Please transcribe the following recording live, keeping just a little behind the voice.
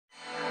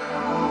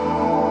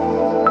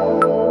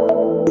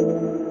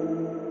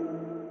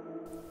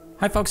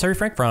Hi folks, Harry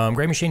Frank from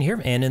Gray Machine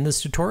here, and in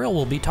this tutorial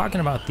we'll be talking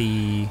about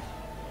the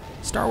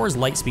Star Wars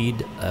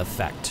Lightspeed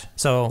effect.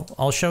 So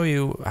I'll show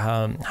you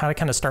how to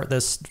kind of start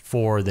this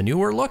for the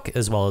newer look,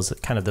 as well as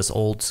kind of this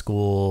old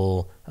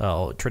school,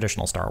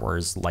 traditional Star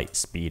Wars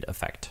Lightspeed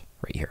effect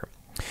right here.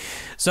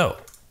 So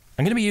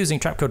I'm going to be using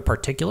Trapcode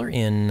Particular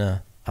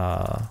in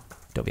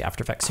Adobe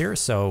After Effects here.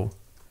 So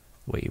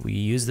the way we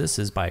use this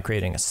is by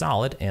creating a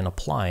solid and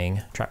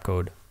applying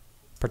Trapcode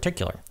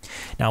Particular.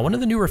 Now, one of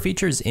the newer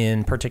features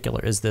in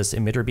Particular is this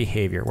emitter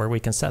behavior, where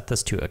we can set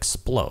this to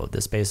explode.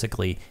 This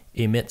basically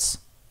emits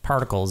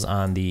particles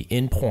on the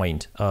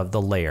endpoint of the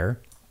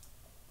layer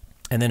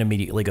and then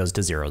immediately goes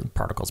to 0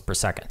 particles per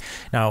second.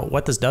 Now,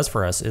 what this does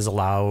for us is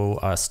allow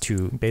us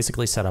to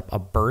basically set up a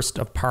burst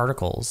of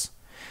particles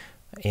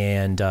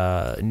and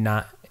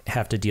not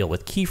have to deal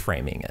with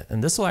keyframing it.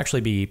 And this will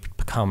actually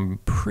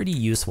become pretty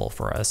useful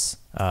for us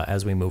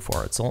as we move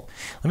forward. So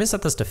let me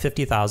set this to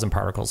 50,000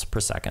 particles per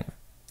second.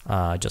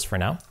 Just for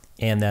now.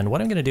 And then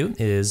what I'm going to do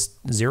is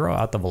zero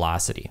out the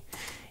velocity,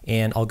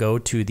 and I'll go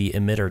to the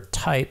emitter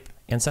type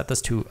and set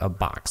this to a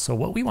box. So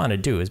what we want to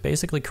do is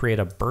basically create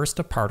a burst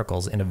of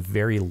particles in a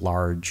very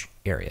large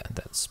area.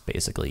 That's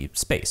basically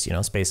space. You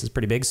know, space is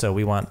pretty big, so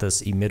we want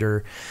this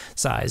emitter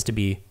size to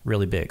be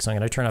really big. So I'm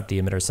going to turn up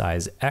the emitter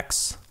size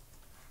X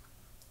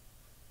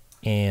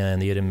and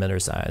the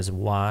emitter size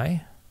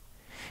Y.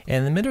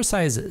 And the emitter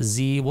size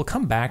Z we'll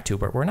come back to,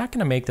 but we're not going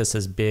to make this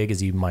as big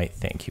as you might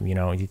think. You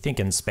know, you think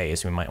in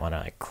space, we might want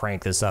to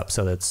crank this up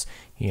so that's,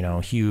 you know,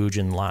 huge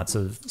and lots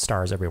of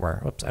stars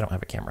everywhere. Oops, I don't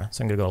have a camera.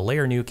 So I'm going to go to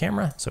Layer, New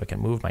Camera, so I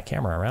can move my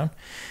camera around,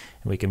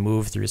 and we can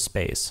move through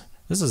space.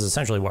 This is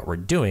essentially what we're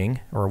doing,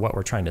 or what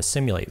we're trying to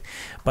simulate.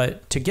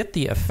 But to get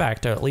the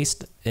effect, at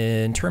least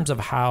in terms of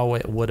how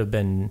it would have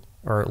been,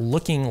 or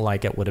looking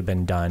like it would have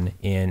been done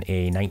in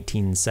a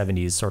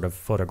 1970s sort of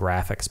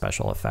photographic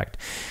special effect,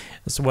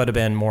 this would have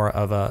been more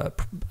of a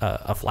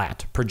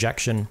flat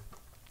projection,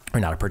 or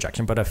not a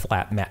projection, but a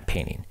flat matte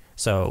painting.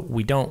 So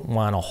we don't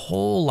want a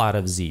whole lot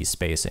of Z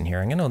space in here.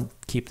 I'm going to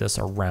keep this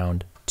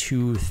around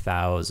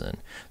 2000.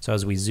 So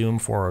as we zoom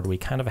forward, we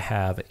kind of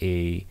have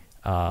a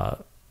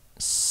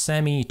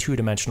semi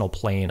two-dimensional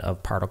plane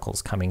of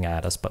particles coming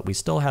at us, but we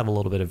still have a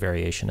little bit of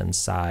variation in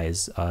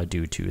size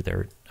due to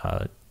their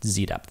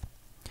Z depth.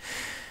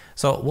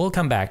 So we'll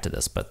come back to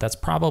this, but that's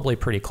probably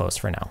pretty close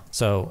for now.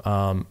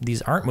 So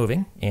these aren't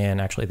moving, and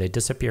actually they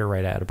disappear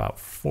right at about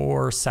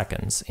 4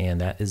 seconds,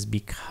 and that is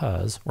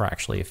because, or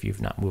actually if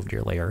you've not moved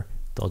your layer,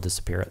 they'll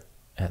disappear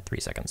at 3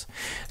 seconds.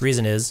 The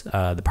reason is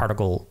the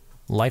particle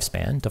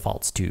lifespan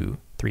defaults to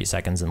 3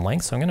 seconds in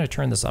length, so I'm going to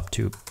turn this up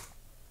to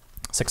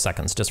 6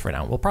 seconds just for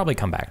now. We'll probably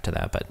come back to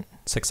that, but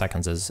 6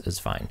 seconds is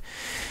fine.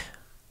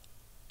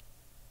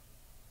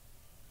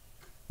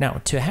 Now,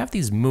 to have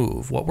these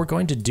move, what we're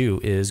going to do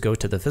is go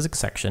to the physics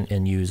section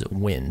and use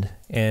wind.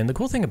 And the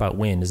cool thing about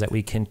wind is that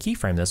we can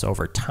keyframe this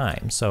over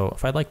time. So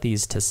if I'd like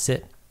these to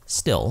sit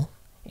still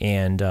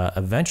and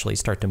eventually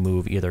start to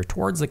move either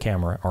towards the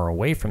camera or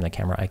away from the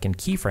camera, I can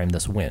keyframe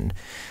this wind.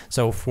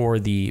 So for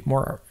the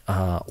more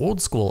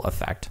old school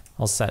effect,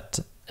 I'll set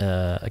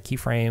a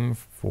keyframe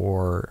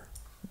for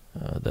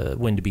the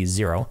wind to be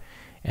 0.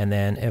 And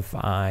then if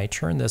I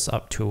turn this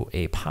up to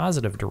a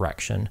positive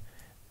direction,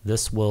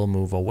 this will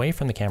move away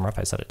from the camera. If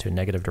I set it to a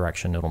negative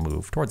direction, it'll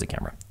move towards the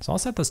camera. So I'll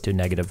set this to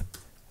negative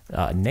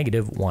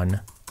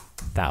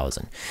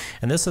 1000.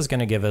 And this is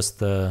going to give us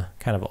the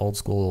kind of old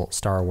school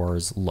Star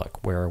Wars look,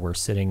 where we're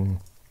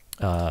sitting,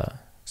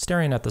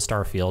 staring at the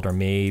star field, or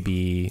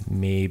maybe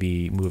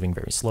moving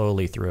very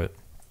slowly through it.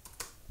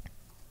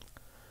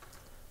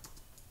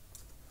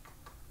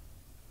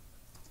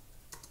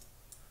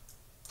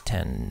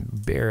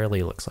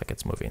 Barely looks like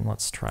it's moving.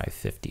 Let's try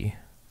 50.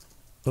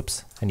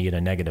 Oops, I need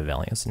a negative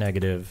value. It's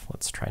negative.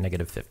 Let's try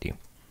negative 50.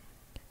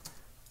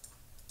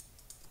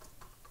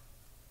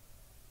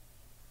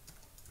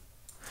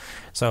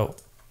 So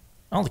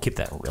I'll keep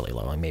that really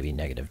low, and maybe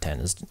negative 10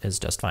 is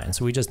just fine.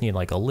 So we just need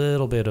like a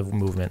little bit of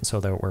movement so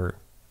that we're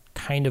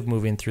kind of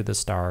moving through the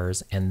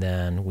stars, and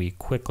then we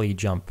quickly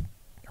jump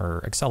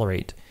or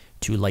accelerate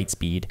to light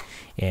speed,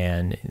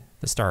 and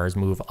the stars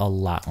move a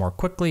lot more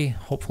quickly.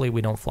 Hopefully we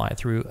don't fly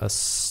through a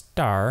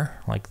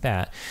star like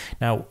that.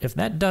 Now, if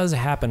that does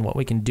happen, what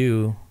we can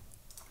do,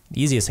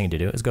 the easiest thing to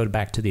do is go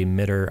back to the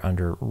emitter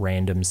under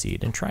random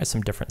seed and try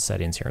some different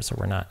settings here, so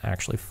we're not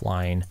actually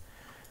flying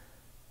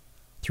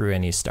through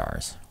any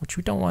stars, which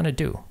we don't want to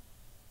do.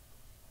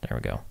 There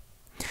we go.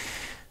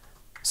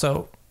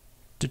 So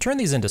to turn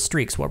these into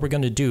streaks, what we're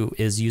going to do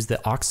is use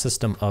the aux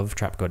system of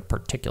Trapcode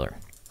Particular.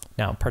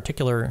 Now,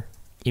 Particular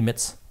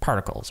emits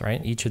particles, right?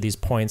 Each of these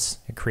points,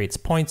 it creates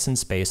points in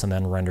space and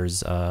then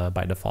renders,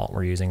 by default,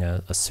 we're using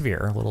a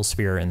sphere, a little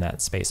sphere in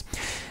that space.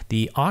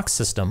 The aux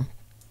system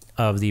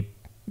of the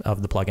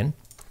plugin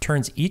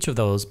turns each of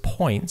those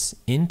points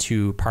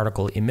into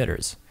particle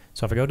emitters.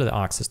 So if I go to the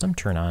aux system,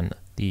 turn on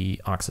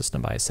the aux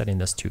system by setting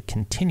this to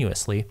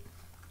continuously,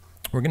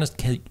 we're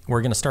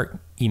gonna start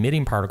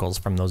emitting particles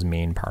from those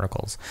main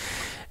particles.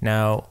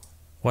 Now,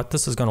 what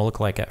this is gonna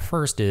look like at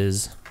first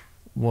is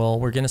well,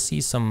 we're going to see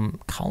some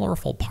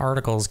colorful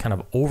particles kind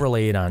of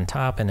overlaid on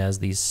top, and as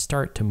these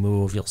start to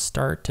move, you'll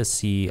start to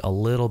see a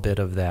little bit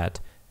of that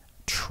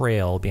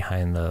trail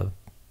behind the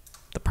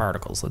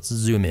particles. Let's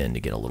zoom in to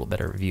get a little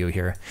better view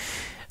here.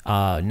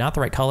 Not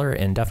the right color,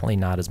 and definitely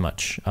not as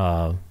much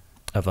of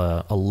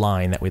a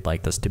line that we'd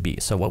like this to be.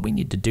 So what we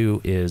need to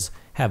do is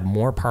have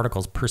more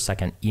particles per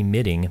second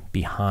emitting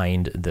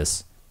behind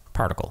this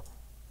particle.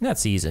 And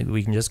that's easy.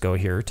 We can just go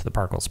here to the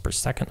particles per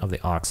second of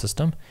the aux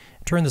system,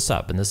 turn this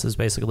up, and this is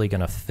basically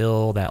going to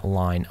fill that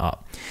line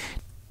up.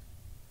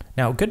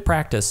 Now, good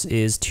practice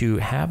is to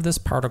have this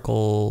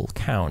particle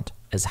count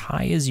as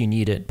high as you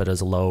need it, but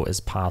as low as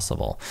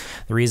possible.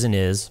 The reason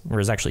is, or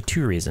there's actually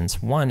two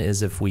reasons. One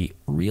is if we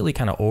really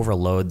kind of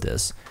overload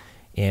this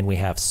and we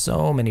have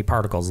so many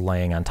particles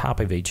laying on top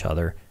of each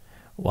other,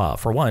 well,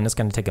 for one, it's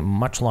going to take it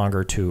much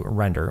longer to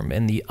render.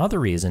 And the other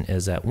reason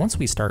is that once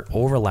we start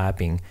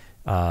overlapping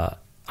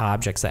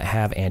objects that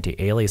have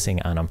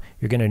anti-aliasing on them,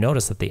 you're going to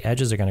notice that the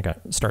edges are going to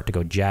start to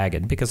go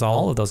jagged because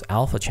all of those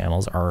alpha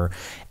channels are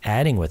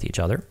adding with each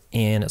other,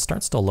 and it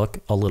starts to look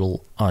a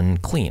little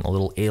unclean, a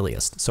little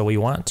aliased. So we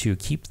want to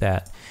keep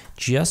that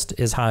just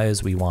as high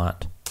as we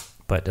want,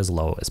 but as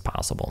low as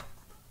possible.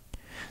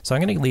 So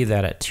I'm going to leave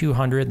that at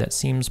 200. That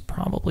seems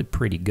probably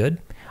pretty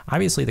good.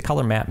 Obviously, the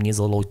color map needs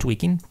a little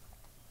tweaking.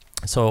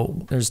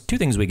 So there's two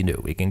things we can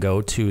do. We can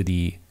go to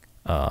the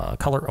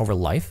color over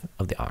life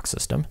of the aux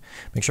system.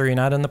 Make sure you're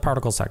not in the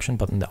particle section,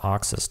 but in the aux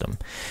system.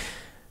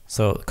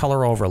 So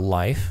color over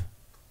life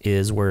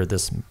is where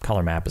this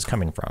color map is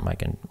coming from. I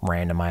can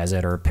randomize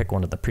it or pick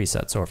one of the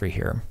presets over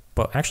here.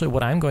 But actually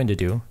what I'm going to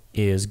do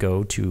is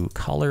go to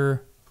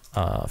color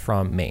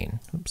from main.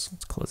 Oops,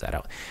 let's close that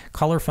out.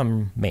 Color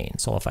from main.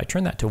 So if I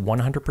turn that to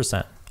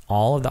 100%,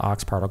 all of the aux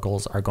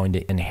particles are going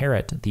to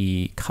inherit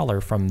the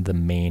color from the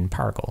main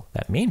particle.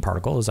 That main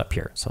particle is up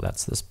here. So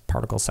that's this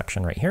particle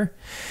section right here.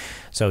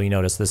 So you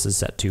notice this is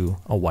set to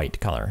a white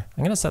color.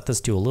 I'm going to set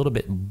this to a little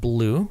bit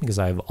blue because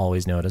I've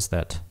always noticed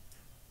that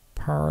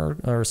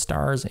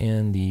stars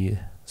in the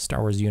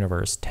Star Wars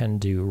universe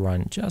tend to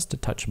run just a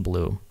touch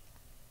blue.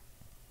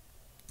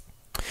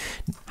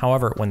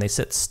 However, when they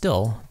sit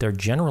still, they're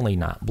generally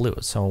not blue.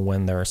 So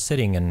when they're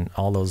sitting and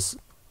all those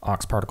aux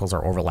particles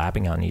are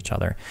overlapping on each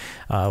other,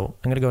 I'm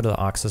going to go to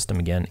the aux system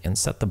again and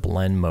set the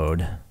blend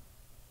mode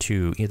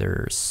to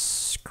either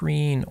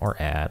screen or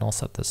add. I'll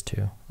set this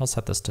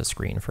to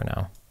screen for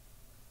now.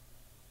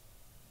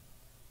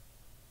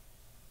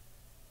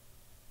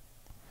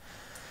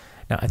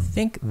 Now I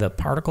think the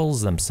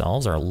particles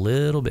themselves are a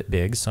little bit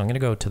big, so I'm going to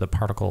go to the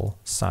particle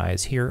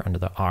size here under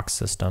the aux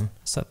system,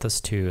 set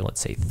this to, let's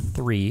say,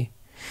 3,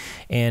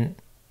 and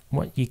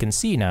what you can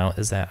see now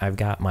is that I've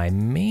got my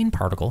main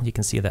particle. You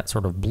can see that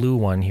sort of blue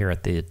one here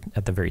at the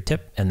very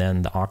tip, and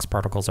then the aux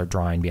particles are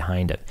drawing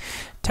behind it.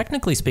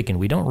 Technically speaking,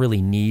 we don't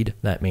really need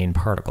that main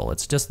particle.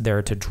 It's just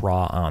there to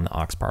draw on the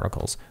aux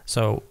particles.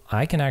 So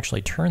I can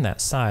actually turn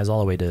that size all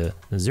the way to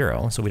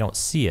 0, so we don't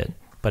see it,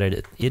 but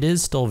it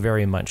is still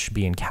very much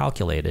being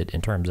calculated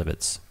in terms of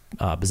its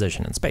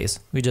position in space.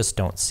 We just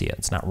don't see it.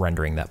 It's not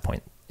rendering that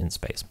point in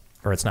space,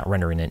 or it's not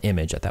rendering an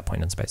image at that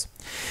point in space.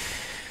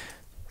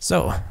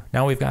 So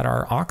now we've got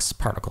our aux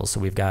particles. So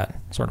we've got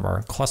sort of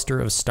our cluster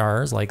of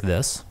stars like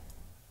this.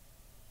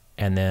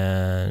 And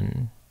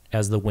then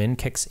as the wind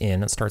kicks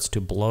in, it starts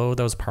to blow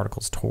those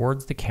particles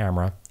towards the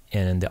camera,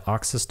 and the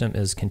aux system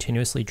is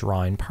continuously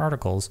drawing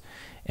particles.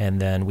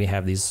 And then we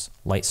have these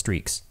light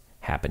streaks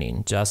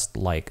happening just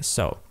like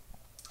so.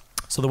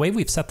 So the way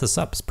we've set this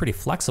up is pretty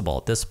flexible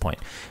at this point.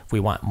 If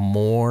we want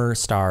more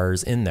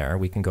stars in there,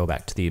 we can go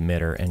back to the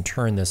emitter and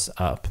turn this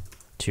up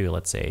to,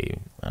 let's say,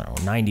 I don't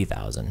know,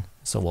 90,000.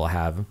 So we'll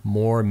have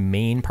more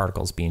main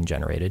particles being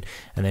generated,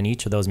 and then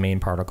each of those main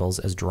particles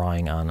is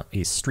drawing on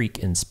a streak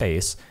in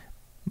space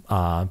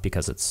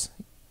because it's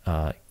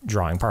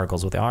drawing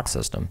particles with the aux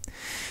system.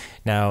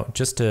 Now,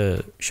 just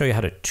to show you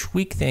how to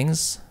tweak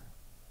things,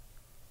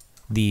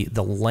 the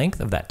length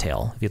of that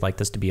tail, if you'd like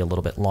this to be a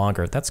little bit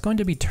longer, that's going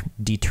to be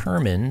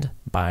determined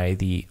by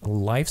the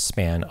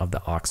lifespan of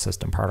the aux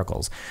system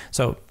particles.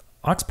 So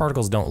aux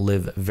particles don't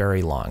live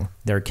very long.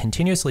 They're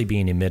continuously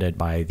being emitted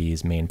by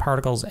these main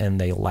particles, and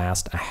they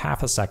last a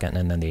half a second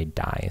and then they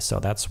die. So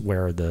that's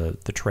where the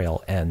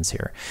trail ends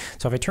here.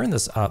 So if I turn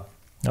this up,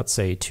 let's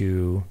say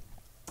to,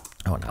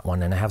 not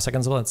 1.5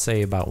 seconds, but let's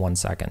say about 1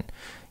 second,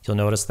 you'll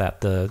notice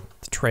that the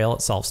trail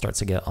itself starts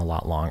to get a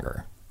lot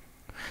longer.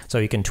 So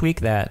you can tweak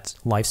that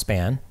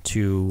lifespan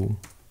to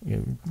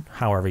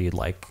however you'd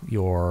like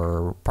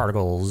your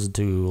particles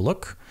to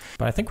look,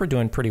 but I think we're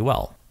doing pretty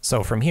well.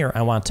 So from here,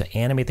 I want to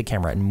animate the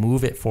camera and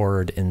move it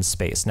forward in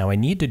space. Now I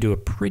need to do a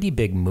pretty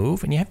big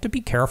move, and you have to be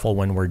careful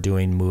when we're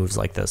doing moves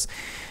like this.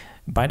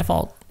 By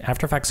default,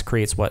 After Effects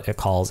creates what it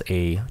calls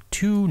a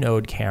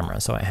 2-node camera.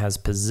 So it has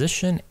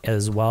position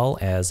as well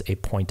as a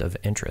point of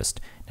interest.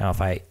 Now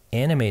if I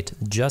animate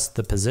just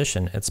the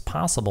position, it's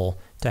possible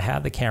to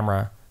have the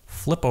camera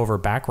flip over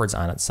backwards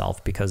on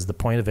itself because the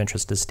point of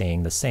interest is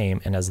staying the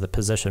same, and as the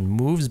position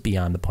moves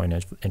beyond the point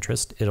of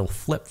interest, it'll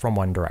flip from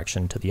one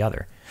direction to the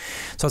other.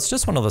 So it's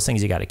just one of those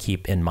things you got to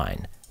keep in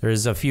mind.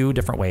 There's a few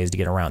different ways to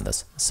get around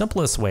this. The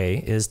simplest way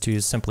is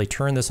to simply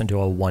turn this into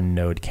a one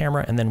node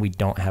camera, and then we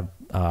don't have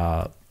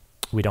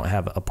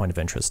a point of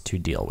interest to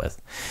deal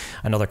with.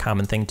 Another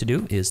common thing to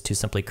do is to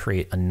simply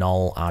create a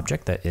null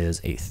object that is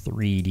a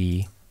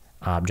 3D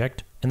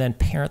object, and then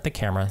parent the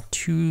camera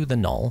to the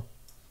null,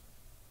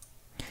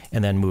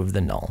 and then move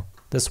the null.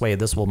 This way,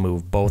 this will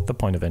move both the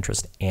point of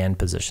interest and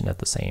position at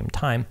the same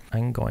time.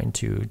 I'm going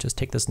to just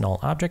take this null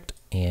object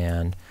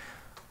and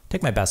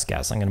take my best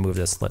guess. I'm going to move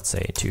this, let's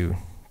say, to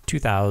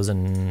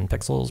 2000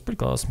 pixels, pretty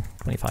close,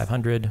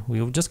 2500.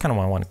 We just kind of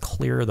want to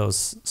clear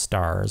those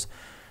stars,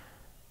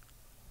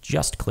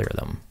 just clear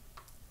them.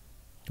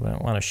 We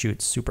don't want to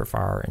shoot super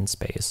far in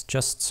space,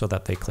 just so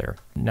that they clear.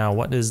 Now,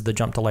 what is the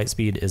jump to light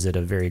speed? Is it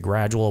a very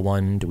gradual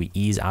one? Do we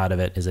ease out of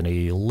it? Is it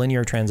a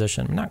linear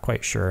transition? I'm not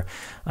quite sure.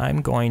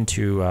 I'm going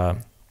to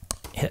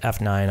hit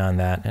F9 on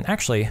that. And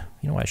actually,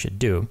 you know what I should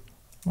do?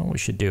 What we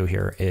should do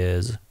here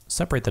is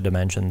separate the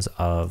dimensions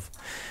of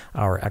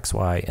our X,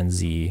 Y, and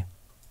Z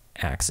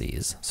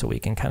axes so we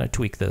can kind of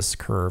tweak this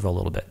curve a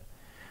little bit.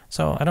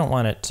 So I don't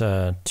want it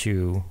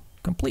to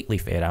completely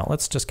fade out.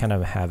 Let's just kind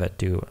of have it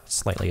do a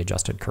slightly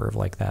adjusted curve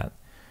like that.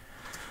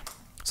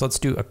 So let's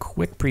do a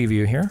quick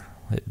preview here.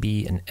 Hit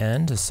B and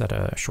N to set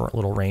a short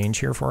little range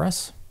here for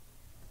us.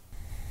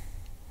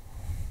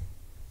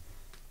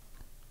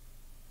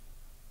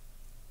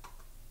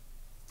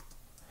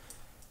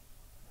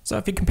 So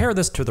if you compare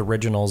this to the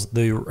originals,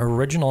 the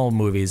original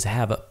movies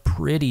have a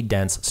pretty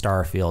dense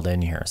star field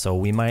in here. So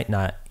we might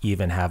not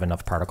even have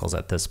enough particles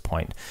at this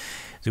point.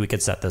 So we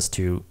could set this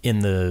to in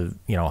the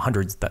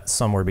hundreds,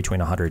 somewhere between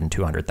 100 and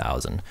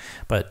 200,000.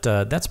 But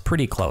that's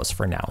pretty close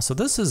for now. So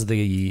this is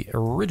the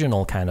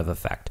original kind of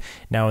effect.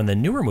 Now in the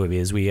newer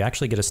movies, we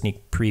actually get a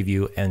sneak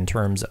preview in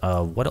terms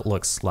of what it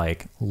looks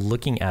like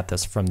looking at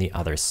this from the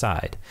other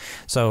side.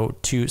 So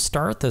to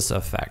start this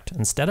effect,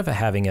 instead of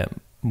having it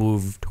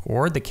move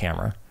toward the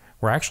camera,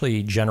 we're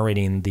actually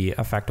generating the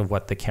effect of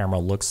what the camera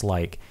looks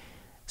like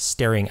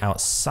staring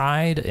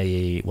outside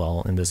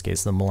well, in this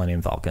case, the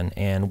Millennium Falcon,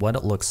 and what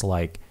it looks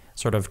like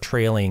sort of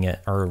trailing it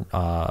or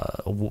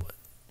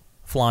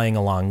flying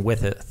along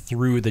with it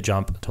through the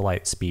jump to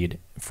light speed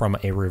from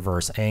a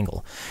reverse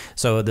angle.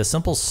 So the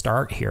simple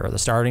start here, the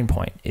starting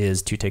point,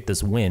 is to take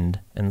this wind,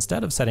 and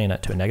instead of setting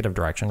it to a negative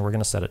direction, we're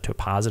going to set it to a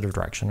positive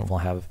direction, and we'll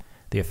have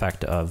the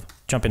effect of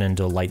jumping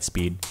into light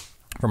speed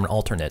from an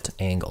alternate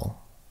angle.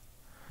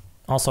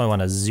 Also, I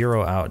want to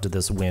zero out to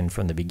this wind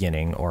from the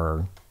beginning,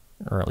 or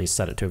at least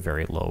set it to a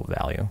very low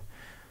value.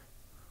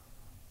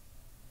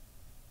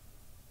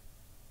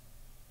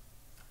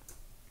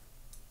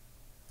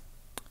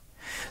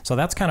 So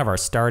that's kind of our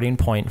starting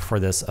point for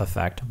this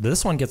effect.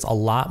 This one gets a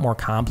lot more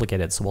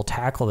complicated, so we'll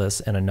tackle this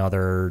in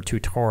another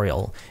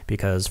tutorial,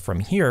 because from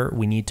here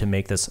we need to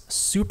make this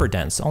super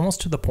dense,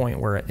 almost to the point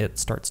where it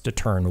starts to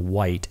turn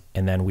white,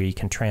 and then we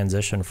can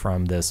transition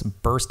from this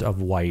burst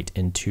of white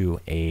into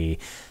a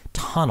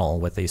tunnel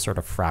with a sort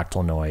of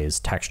fractal noise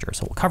texture.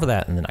 So we'll cover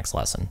that in the next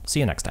lesson. See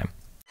you next time.